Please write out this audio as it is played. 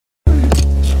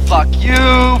fuck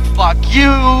you, fuck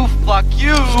you, fuck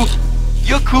you.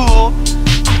 You're cool.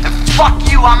 And fuck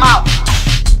you, I'm out.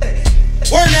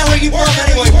 Where now are you from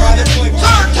anyway, brother?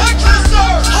 Sir, Texas,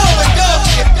 sir! Holy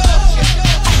ghost!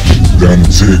 Down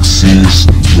in Texas,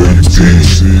 where the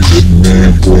Texas, that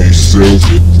man for himself,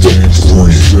 fuck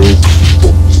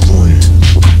his friend.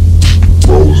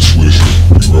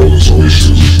 Rollin'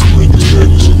 swishes, drinkin'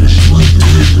 liquor.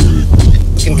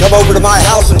 You can come over to my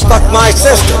house and fuck my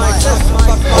sister.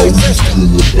 How you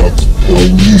feel about the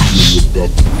police?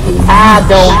 I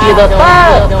don't give a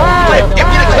fuck. Give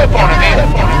me the clip on it, man.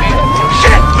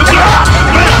 Shit!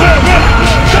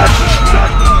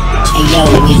 Hey yo,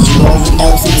 get you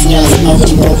overdosing, yo, smoke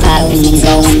you go poppin' and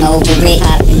going over it.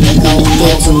 And gon'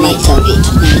 dip too much of it.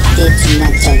 Dip too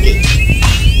much of it.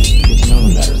 Get to know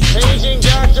them better. Paging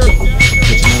doctor.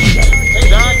 Get to know them better.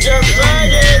 Dr.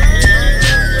 Faggot.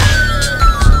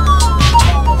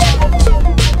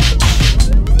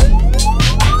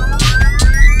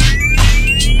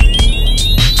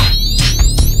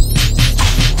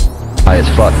 High as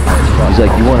fuck. He's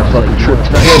like, you want a fucking trip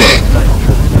tonight?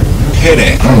 Hit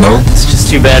it. I don't know. It's just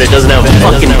too bad it doesn't have a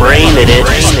fucking brain in it. Do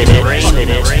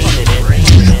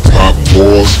you pop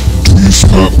balls? Do you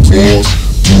pop balls?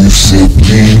 Do you sip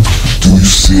lean? Do you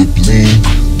sip lean?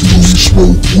 Do you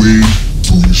smoke weed?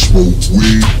 Do you smoke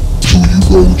weed? Do you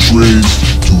roll trays?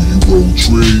 Do you roll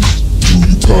trays? Do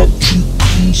you pop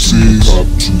trees? Pop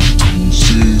trees?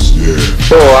 Yeah.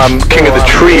 Oh, I'm king of the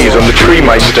trees. I'm the tree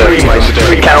meister.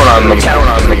 Count on them.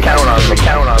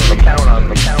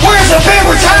 Where's the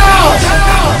paper towel?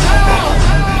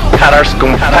 Pat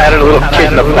a little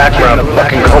kid in the background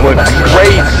fucking going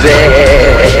crazy.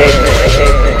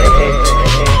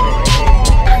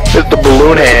 It's the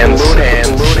balloon hands.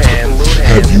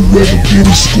 Have you ever been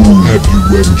in school? Have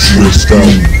you ever tripped out?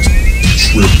 You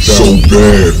tripped out so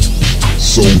bad,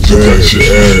 so bad.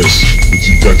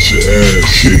 You got your ass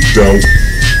kicked out.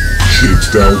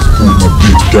 Pulled my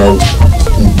dick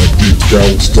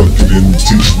out, stuck it in the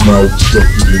teacher's mouth,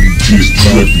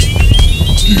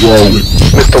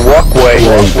 Mr. Walkway,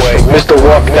 Mr.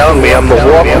 Walk down me, I'm the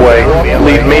walkway.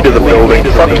 Lead me to the building,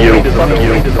 fuck you.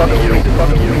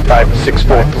 5, 6,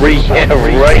 4, 3, yeah,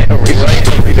 right.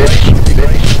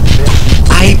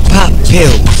 I pop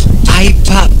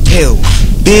pills,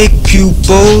 big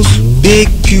pupils,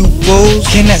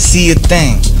 cannot see a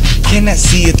thing,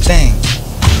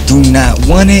 do not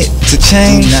want it to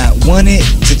change,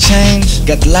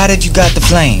 got the light that you got the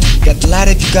flame,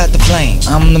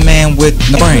 I'm the man with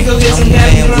the brain,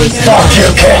 Fuck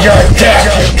you, kid, you're dead.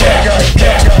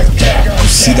 You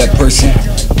see that person,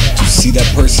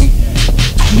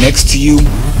 next to you,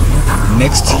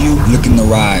 look in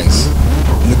their eyes,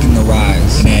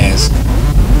 and ask,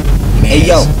 hey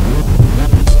yo,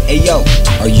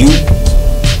 are you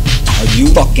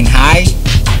fucking high?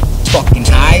 A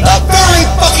very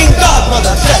fucking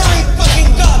godmother set.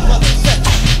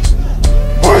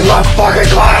 Where's my fucking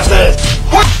glasses?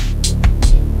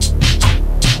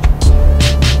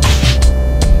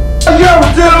 Yo,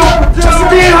 dude!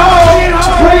 Stay home!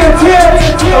 Play a tip!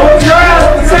 I want your ass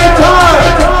at the same time!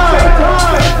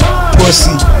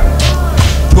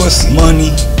 Pussy,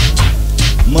 money,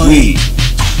 weed.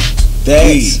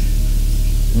 That's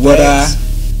what I